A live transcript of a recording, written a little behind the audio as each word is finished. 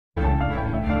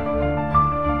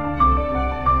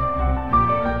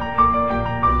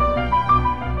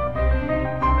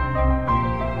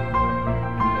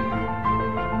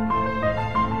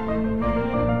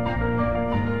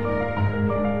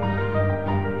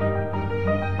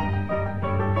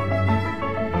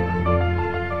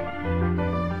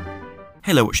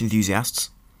Hello watch enthusiasts.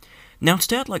 Now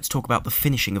today I'd like to talk about the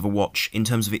finishing of a watch in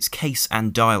terms of its case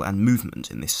and dial and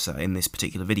movement in this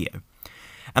particular video.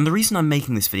 And the reason I'm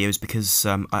making this video is because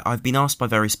I've been asked by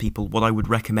various people what I would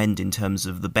recommend in terms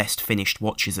of the best finished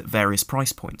watches at various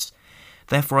price points.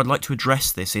 Therefore I'd like to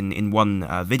address this in one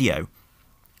video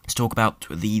to talk about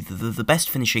the best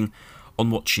finishing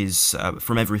on watches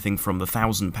from everything from the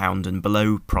 £1,000 and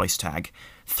below price tag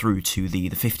through to the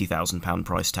 £50,000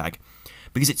 price tag.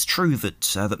 Because it's true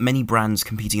that many brands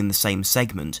competing in the same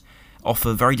segment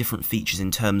offer very different features in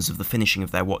terms of the finishing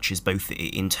of their watches, both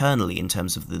internally in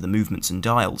terms of the movements and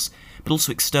dials, but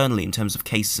also externally in terms of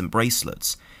cases and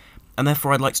bracelets. And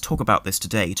therefore I'd like to talk about this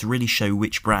today to really show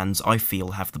which brands I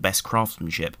feel have the best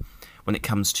craftsmanship when it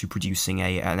comes to producing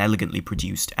an elegantly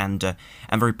produced and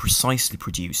very precisely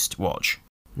produced watch.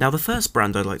 Now the first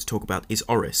brand I'd like to talk about is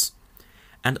Oris.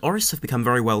 And Oris have become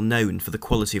very well known for the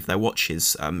quality of their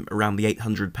watches, around the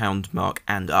 £800 mark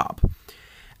and up.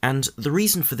 And the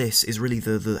reason for this is really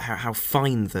how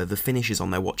fine the finishes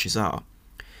on their watches are.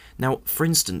 Now, for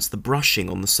instance, the brushing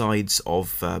on the sides of,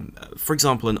 for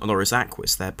example, an Oris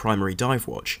Aquis, their primary dive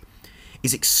watch,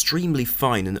 is extremely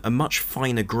fine and a much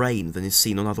finer grain than is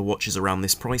seen on other watches around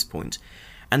this price point,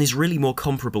 and is really more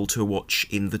comparable to a watch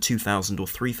in the £2,000 or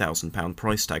 £3,000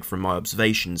 price tag from my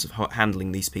observations of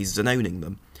handling these pieces and owning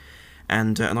them.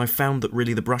 And I've found that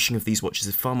really the brushing of these watches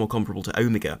is far more comparable to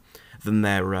Omega than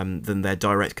their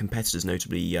direct competitors,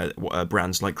 notably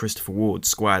brands like Christopher Ward,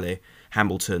 Squire,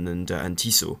 Hamilton and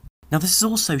Tissot. Now this is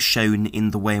also shown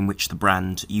in the way in which the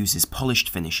brand uses polished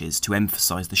finishes to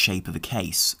emphasise the shape of the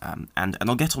case, and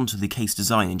I'll get onto the case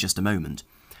design in just a moment.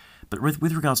 But with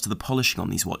regards to the polishing on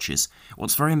these watches,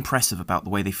 what's very impressive about the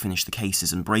way they finish the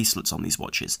cases and bracelets on these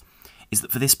watches is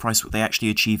that for this price they actually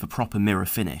achieve a proper mirror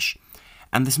finish.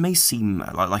 And this may seem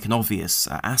like an obvious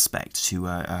aspect to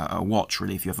a watch,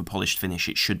 really. If you have a polished finish,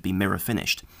 it should be mirror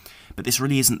finished. But this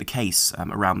really isn't the case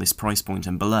around this price point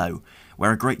and below,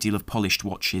 where a great deal of polished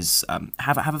watches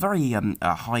have a very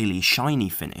highly shiny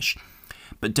finish,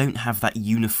 but don't have that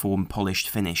uniform polished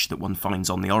finish that one finds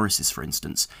on the Orises, for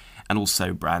instance, and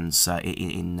also brands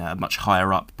in much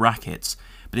higher up brackets.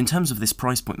 But in terms of this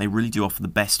price point, they really do offer the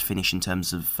best finish in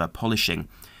terms of polishing,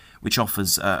 which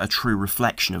offers a true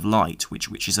reflection of light,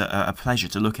 which is a pleasure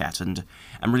to look at, and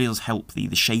really does help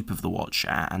the shape of the watch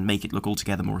and make it look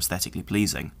altogether more aesthetically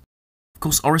pleasing. Of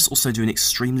course, Oris also do an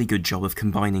extremely good job of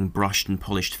combining brushed and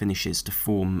polished finishes to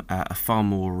form a far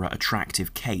more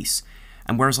attractive case,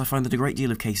 and whereas I find that a great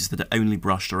deal of cases that are only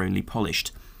brushed or only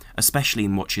polished, especially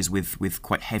in watches with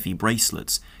quite heavy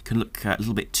bracelets, can look a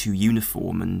little bit too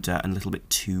uniform and a little bit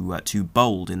too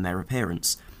bold in their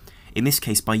appearance. In this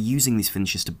case, by using these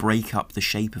finishes to break up the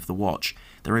shape of the watch,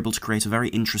 they're able to create a very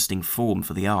interesting form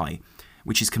for the eye,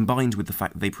 which is combined with the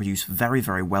fact that they produce very,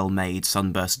 very well-made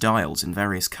sunburst dials in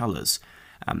various colours,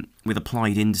 with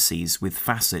applied indices, with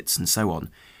facets and so on,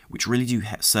 which really do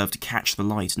serve to catch the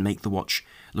light and make the watch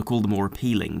look all the more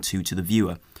appealing to the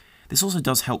viewer. This also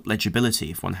does help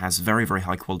legibility if one has very, very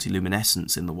high-quality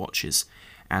luminescence in the watches,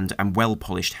 and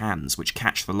well-polished hands, which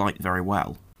catch the light very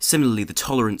well. Similarly, the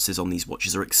tolerances on these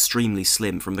watches are extremely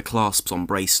slim, from the clasps on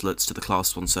bracelets to the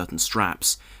clasps on certain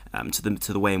straps,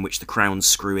 to the way in which the crowns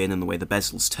screw in and the way the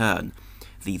bezels turn.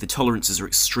 The tolerances are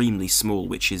extremely small,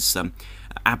 which is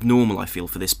abnormal, I feel,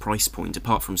 for this price point,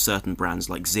 apart from certain brands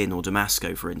like Zinn or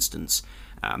Damasco, for instance,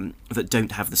 that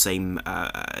don't have the same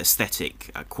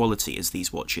aesthetic quality as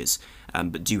these watches,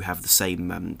 but do have the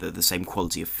same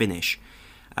quality of finish.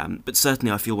 But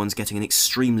certainly I feel one's getting an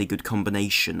extremely good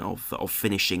combination of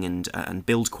finishing and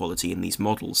build quality in these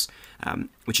models,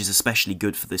 which is especially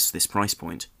good for this price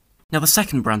point. Now the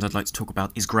second brand I'd like to talk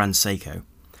about is Grand Seiko.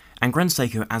 And Grand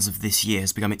Seiko, as of this year,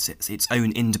 has become its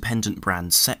own independent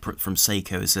brand, separate from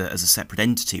Seiko as a separate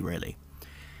entity, really.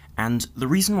 And the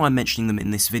reason why I'm mentioning them in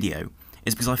this video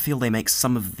is because I feel they make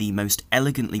some of the most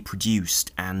elegantly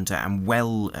produced and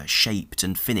well-shaped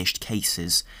and finished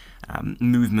cases,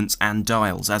 movements and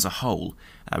dials as a whole,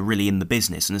 really in the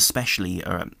business, and especially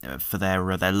for their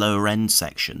lower end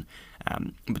section,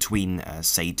 between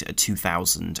say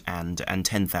 £2,000 and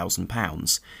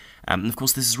 £10,000. And of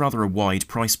course, this is rather a wide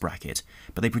price bracket,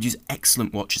 but they produce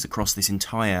excellent watches across this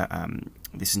entire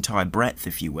breadth,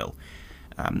 if you will,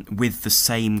 with the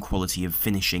same quality of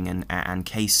finishing and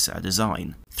case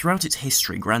design. Throughout its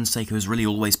history, Grand Seiko has really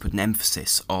always put an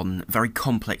emphasis on very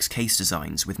complex case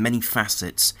designs with many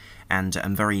facets and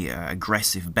very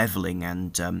aggressive beveling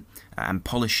and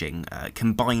polishing,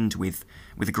 combined with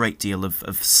with a great deal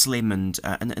of slim and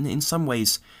in some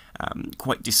ways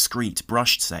quite discreet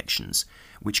brushed sections,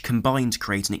 which combine to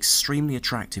create an extremely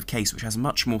attractive case which has a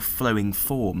much more flowing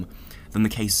form than the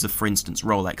cases of, for instance,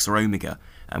 Rolex or Omega,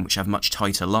 which have much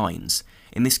tighter lines.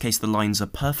 In this case, the lines are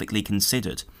perfectly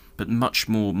considered, but much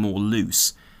more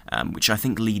loose, which I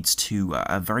think leads to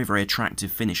a very, very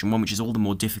attractive finish, and one which is all the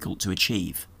more difficult to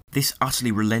achieve. This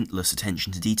utterly relentless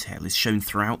attention to detail is shown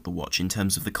throughout the watch in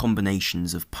terms of the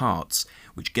combinations of parts,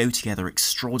 which go together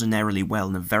extraordinarily well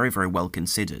and are very, very well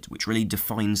considered, which really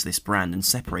defines this brand and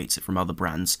separates it from other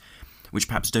brands, which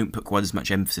perhaps don't put quite as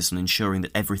much emphasis on ensuring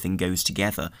that everything goes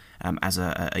together as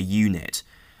a unit,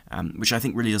 which I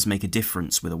think really does make a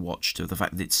difference with a watch, to the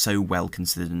fact that it's so well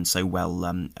considered and so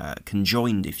well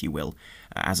conjoined, if you will,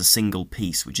 as a single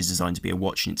piece, which is designed to be a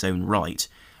watch in its own right,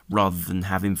 rather than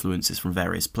have influences from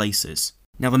various places.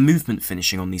 Now, the movement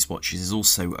finishing on these watches is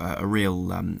also a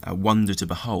real wonder to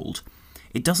behold.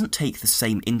 It doesn't take the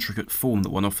same intricate form that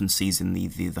one often sees in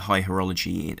the high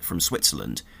horology from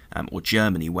Switzerland or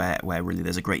Germany, where really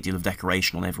there's a great deal of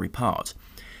decoration on every part.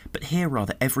 But here,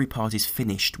 rather, every part is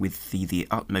finished with the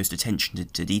utmost attention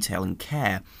to detail and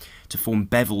care to form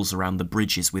bevels around the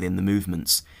bridges within the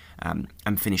movements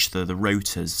and finish the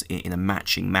rotors in a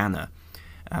matching manner.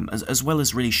 As well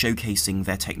as really showcasing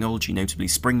their technology, notably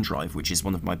spring drive, which is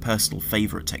one of my personal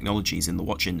favourite technologies in the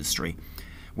watch industry,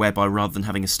 whereby rather than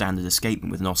having a standard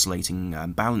escapement with an oscillating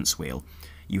balance wheel,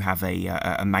 you have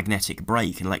a magnetic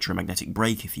brake, an electromagnetic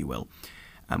brake, if you will,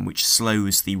 which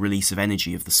slows the release of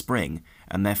energy of the spring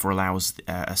and therefore allows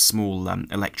a small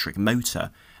electric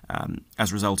motor,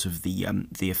 as a result of the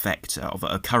effect of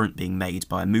a current being made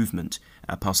by a movement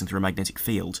passing through a magnetic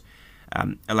field,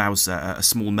 allows a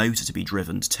small motor to be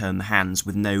driven to turn the hands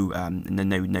with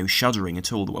no shuddering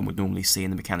at all that one would normally see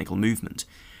in a mechanical movement.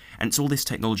 And it's all this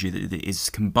technology that is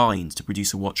combined to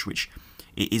produce a watch which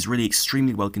is really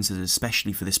extremely well considered,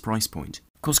 especially for this price point.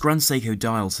 Of course, Grand Seiko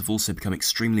dials have also become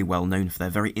extremely well known for their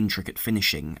very intricate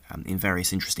finishing in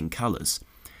various interesting colours,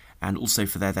 and also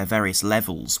for their various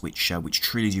levels, which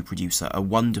truly do produce a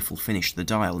wonderful finish to the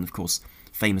dial. And of course,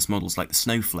 famous models like the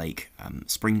Snowflake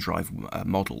spring drive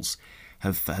models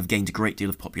have gained a great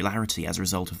deal of popularity as a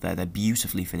result of their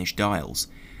beautifully finished dials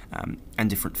and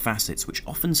different facets, which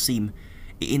often seem,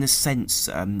 in a sense,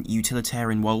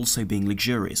 utilitarian while also being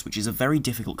luxurious, which is a very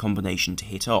difficult combination to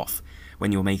hit off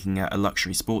when you're making a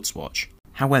luxury sports watch.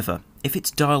 However, if it's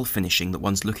dial finishing that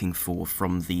one's looking for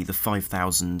from the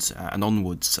 5,000 and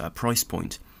onwards price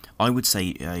point, I would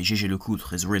say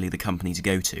Jaeger-LeCoultre is really the company to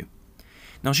go to.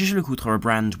 Now, Jaeger-LeCoultre are a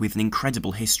brand with an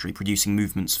incredible history producing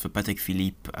movements for Patek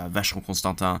Philippe, Vacheron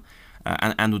Constantin,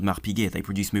 and Audemars Piguet. They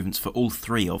produce movements for all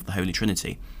three of the Holy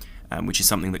Trinity, which is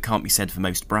something that can't be said for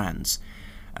most brands.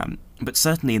 But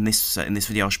certainly in this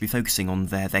video I should be focusing on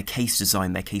their case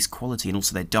design, their case quality, and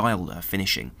also their dial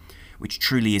finishing, which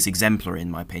truly is exemplary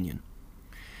in my opinion.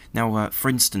 Now, for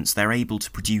instance, they're able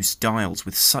to produce dials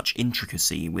with such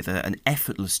intricacy, with an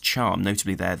effortless charm,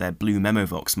 notably their blue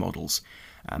Memovox models,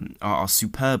 are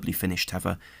superbly finished to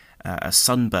have a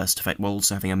sunburst effect while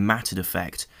also having a matted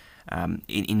effect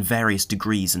in various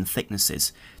degrees and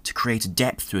thicknesses to create a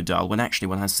depth to a dial when actually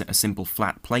one has a simple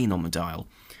flat plane on the dial,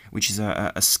 which is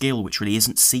a skill which really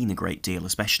isn't seen a great deal,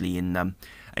 especially in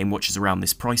watches around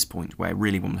this price point, where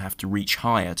really one would have to reach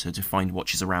higher to find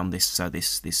watches around this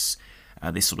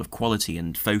sort of quality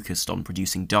and focused on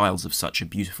producing dials of such a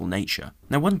beautiful nature.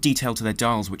 Now, one detail to their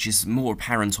dials which is more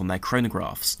apparent on their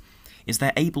chronographs is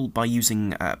they're able, by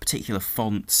using particular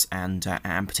fonts and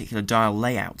particular dial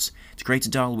layouts, to create a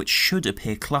dial which should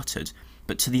appear cluttered,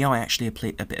 but to the eye actually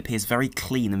appears very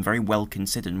clean and very well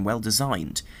considered and well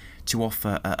designed to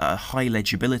offer a high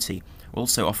legibility,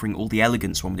 also offering all the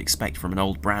elegance one would expect from an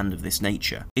old brand of this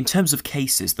nature. In terms of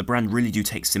cases, the brand really do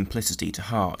take simplicity to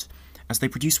heart, as they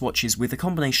produce watches with a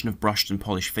combination of brushed and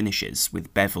polished finishes,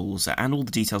 with bevels and all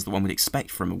the details that one would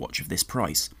expect from a watch of this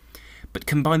price, but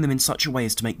combine them in such a way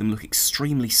as to make them look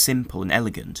extremely simple and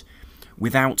elegant,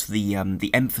 without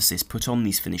the emphasis put on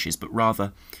these finishes, but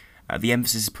rather the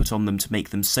emphasis is put on them to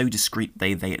make them so discreet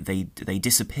they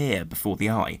disappear before the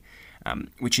eye,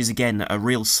 which is again a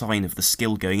real sign of the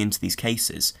skill going into these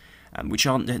cases, which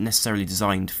aren't necessarily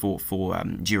designed for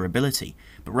durability,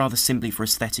 but rather simply for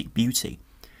aesthetic beauty.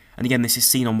 And again, this is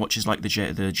seen on watches like the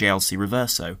JLC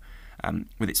Reverso,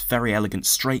 with its very elegant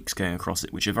strakes going across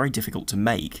it, which are very difficult to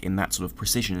make in that sort of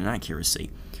precision and accuracy,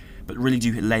 but really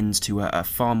do lend to a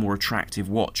far more attractive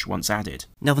watch once added.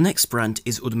 Now, the next brand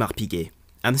is Audemars Piguet,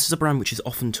 and this is a brand which is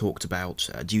often talked about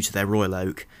due to their Royal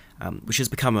Oak, which has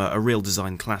become a real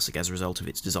design classic as a result of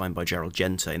its design by Gerald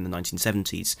Genta in the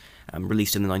 1970s,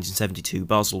 released in the 1972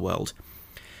 Baselworld.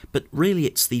 But really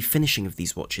it's the finishing of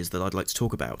these watches that I'd like to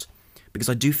talk about, because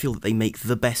I do feel that they make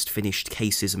the best finished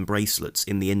cases and bracelets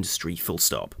in the industry, full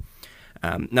stop.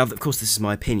 Now, of course, this is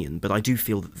my opinion, but I do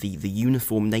feel that the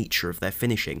uniform nature of their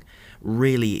finishing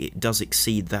really does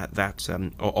exceed that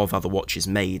of other watches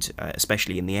made,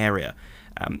 especially in the area.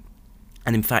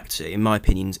 And in fact, in my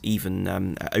opinion,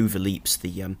 even overleaps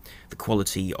the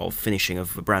quality of finishing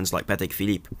of brands like Patek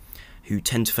Philippe, who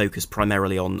tend to focus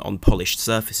primarily on polished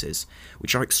surfaces,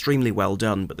 which are extremely well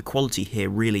done, but the quality here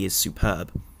really is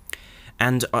superb.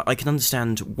 And I can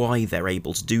understand why they're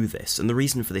able to do this, and the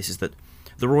reason for this is that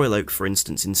the Royal Oak, for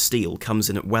instance, in steel, comes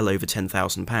in at well over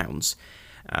 £10,000,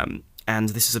 and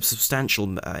this is a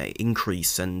substantial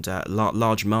increase and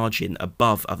large margin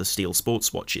above other steel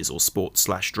sports watches, or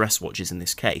sport/dress watches in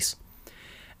this case.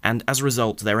 And as a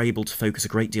result, they're able to focus a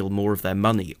great deal more of their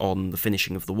money on the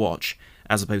finishing of the watch,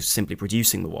 as opposed to simply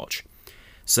producing the watch.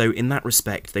 So in that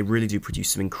respect, they really do produce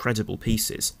some incredible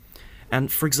pieces.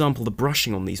 And for example, the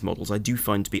brushing on these models I do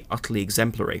find to be utterly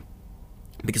exemplary.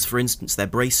 Because, for instance, their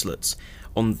bracelets,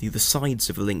 on the sides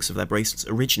of the links of their bracelets,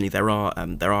 originally there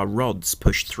are rods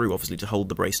pushed through, obviously, to hold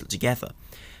the bracelet together.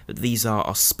 But these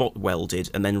are spot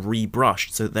welded and then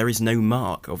rebrushed, so that there is no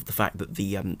mark of the fact that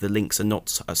the links are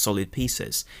not solid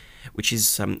pieces, which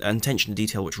is an attention to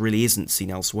detail which really isn't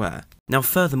seen elsewhere. Now,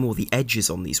 furthermore, the edges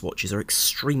on these watches are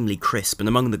extremely crisp, and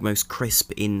among the most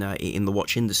crisp in the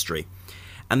watch industry.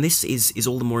 And this is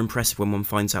all the more impressive when one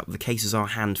finds out that the cases are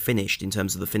hand-finished in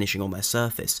terms of the finishing on their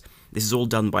surface. This is all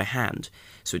done by hand,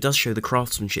 so it does show the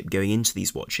craftsmanship going into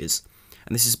these watches.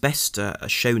 And this is best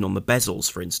shown on the bezels,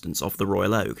 for instance, of the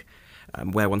Royal Oak,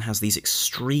 where one has these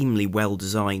extremely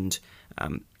well-designed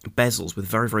bezels with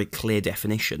very, very clear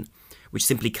definition, which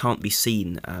simply can't be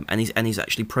seen, and is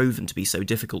actually proven to be so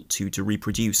difficult to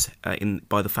reproduce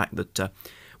by the fact that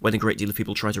when a great deal of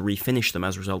people try to refinish them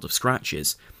as a result of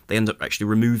scratches, they end up actually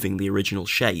removing the original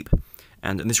shape.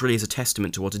 And this really is a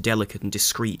testament to what a delicate and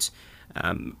discreet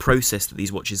process that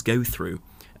these watches go through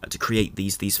to create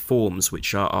these forms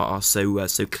which are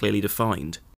so clearly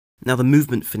defined. Now, the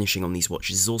movement finishing on these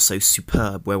watches is also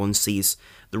superb, where one sees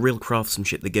the real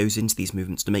craftsmanship that goes into these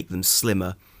movements to make them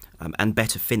slimmer and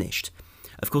better finished.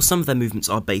 Of course, some of their movements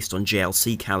are based on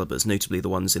JLC calibers, notably the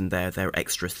ones in their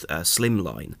extra slim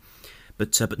line.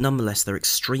 But nonetheless, they're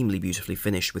extremely beautifully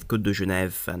finished with Côte de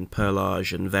Genève and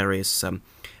perlage and various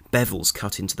bevels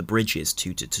cut into the bridges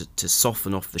to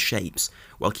soften off the shapes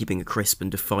while keeping a crisp and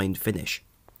defined finish.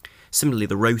 Similarly,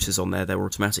 the rotors on their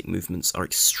automatic movements are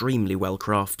extremely well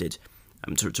crafted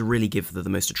to really give the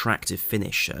most attractive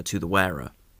finish to the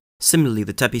wearer. Similarly,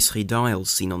 the tapisserie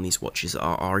dials seen on these watches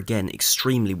are again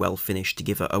extremely well finished to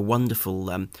give a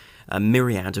wonderful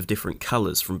myriad of different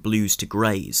colours, from blues to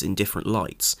greys in different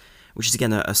lights, which is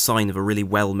again a sign of a really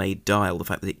well-made dial, the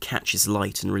fact that it catches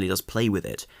light and really does play with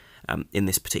it in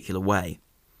this particular way.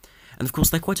 And of course,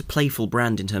 they're quite a playful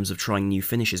brand in terms of trying new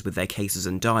finishes with their cases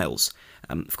and dials.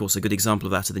 Of course, a good example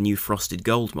of that are the new frosted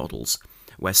gold models,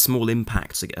 where small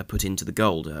impacts are put into the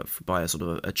gold by a sort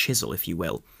of a chisel, if you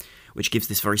will, which gives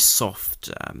this very soft,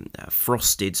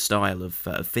 frosted style of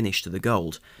finish to the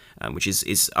gold, which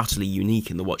is utterly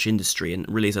unique in the watch industry and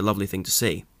really is a lovely thing to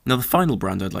see. Now, the final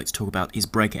brand I'd like to talk about is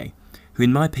Breguet, who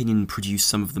in my opinion produce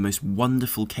some of the most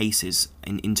wonderful cases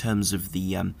in terms of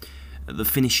the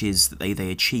finishes that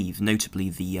they achieve, notably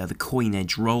the coin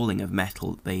edge rolling of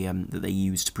metal that they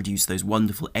use to produce those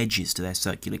wonderful edges to their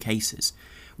circular cases,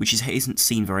 which isn't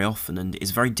seen very often and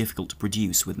is very difficult to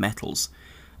produce with metals.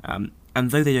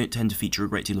 And though they don't tend to feature a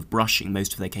great deal of brushing,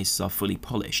 most of their cases are fully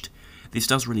polished. This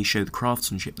does really show the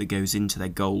craftsmanship that goes into their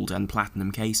gold and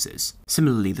platinum cases.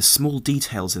 Similarly, the small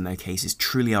details in their cases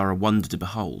truly are a wonder to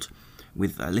behold,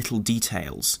 with little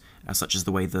details, such as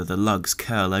the way the lugs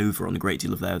curl over on a great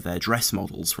deal of their dress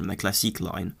models from their Classique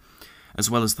line, as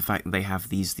well as the fact that they have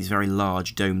these very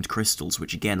large domed crystals,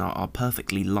 which again are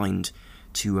perfectly lined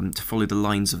to follow the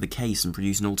lines of the case and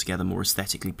produce an altogether more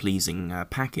aesthetically pleasing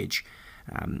package.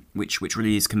 Which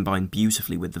really is combined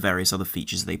beautifully with the various other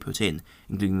features they put in,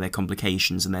 including their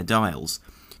complications and their dials,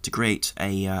 to create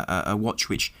a watch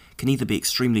which can either be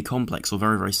extremely complex or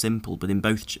very, very simple, but in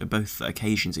both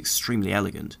occasions extremely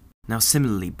elegant. Now,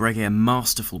 similarly, Breguet are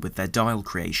masterful with their dial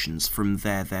creations, from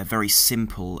their very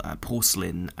simple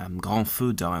porcelain Grand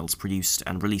Feu dials produced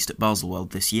and released at Baselworld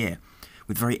this year,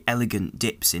 with very elegant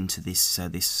dips into this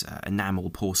enamel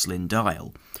porcelain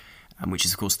dial, which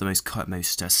is of course the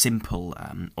most simple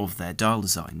of their dial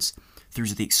designs, through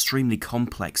to the extremely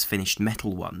complex finished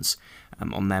metal ones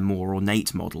on their more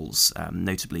ornate models,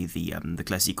 notably the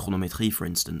Classique Chronométrie, for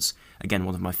instance, again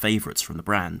one of my favourites from the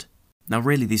brand. Now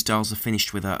really these dials are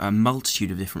finished with a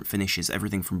multitude of different finishes,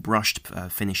 everything from brushed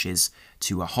finishes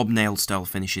to hobnail style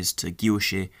finishes to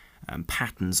guilloché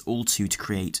patterns, all to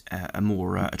create a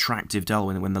more attractive dial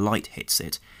when the light hits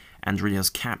it, and really does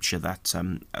capture that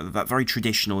that very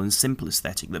traditional and simple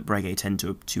aesthetic that Breguet tend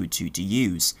to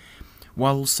use,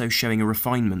 while also showing a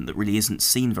refinement that really isn't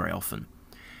seen very often.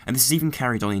 And this is even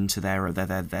carried on into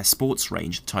their sports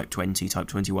range, the Type 20, Type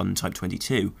 21, Type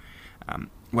 22,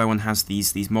 where one has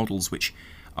these models which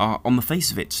are, on the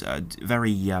face of it,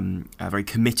 very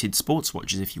committed sports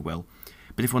watches, if you will.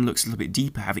 But if one looks a little bit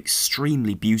deeper, have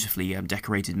extremely beautifully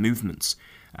decorated movements,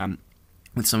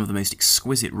 with some of the most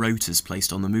exquisite rotors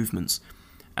placed on the movements,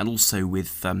 and also with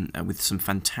some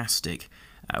fantastic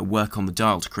work on the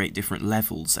dial to create different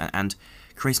levels and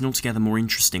create an altogether more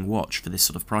interesting watch for this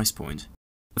sort of price point.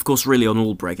 Of course, really on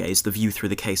all Breguets, the view through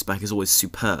the case back is always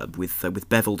superb, with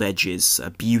beveled edges,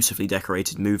 beautifully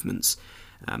decorated movements,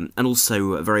 and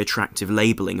also a very attractive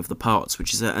labelling of the parts,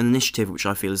 which is an initiative which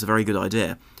I feel is a very good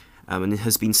idea. And it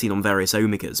has been seen on various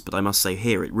Omegas, but I must say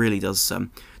here it really does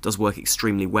work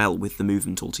extremely well with the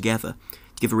movement altogether,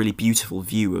 to give a really beautiful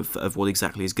view of what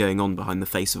exactly is going on behind the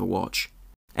face of a watch.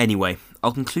 Anyway,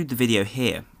 I'll conclude the video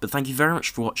here, but thank you very much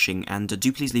for watching, and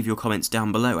do please leave your comments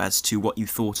down below as to what you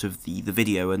thought of the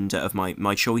video and of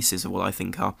my choices of what I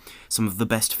think are some of the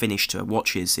best finished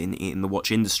watches in the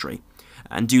watch industry.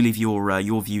 And do leave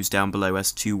your views down below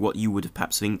as to what you would have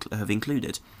perhaps have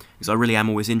included, because I really am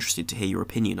always interested to hear your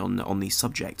opinion on these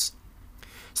subjects.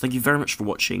 So thank you very much for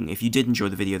watching. If you did enjoy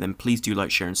the video, then please do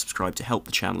like, share and subscribe to help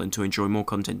the channel and to enjoy more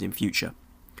content in future.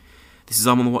 This is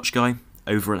Arm on the Watch Guy,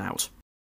 over and out.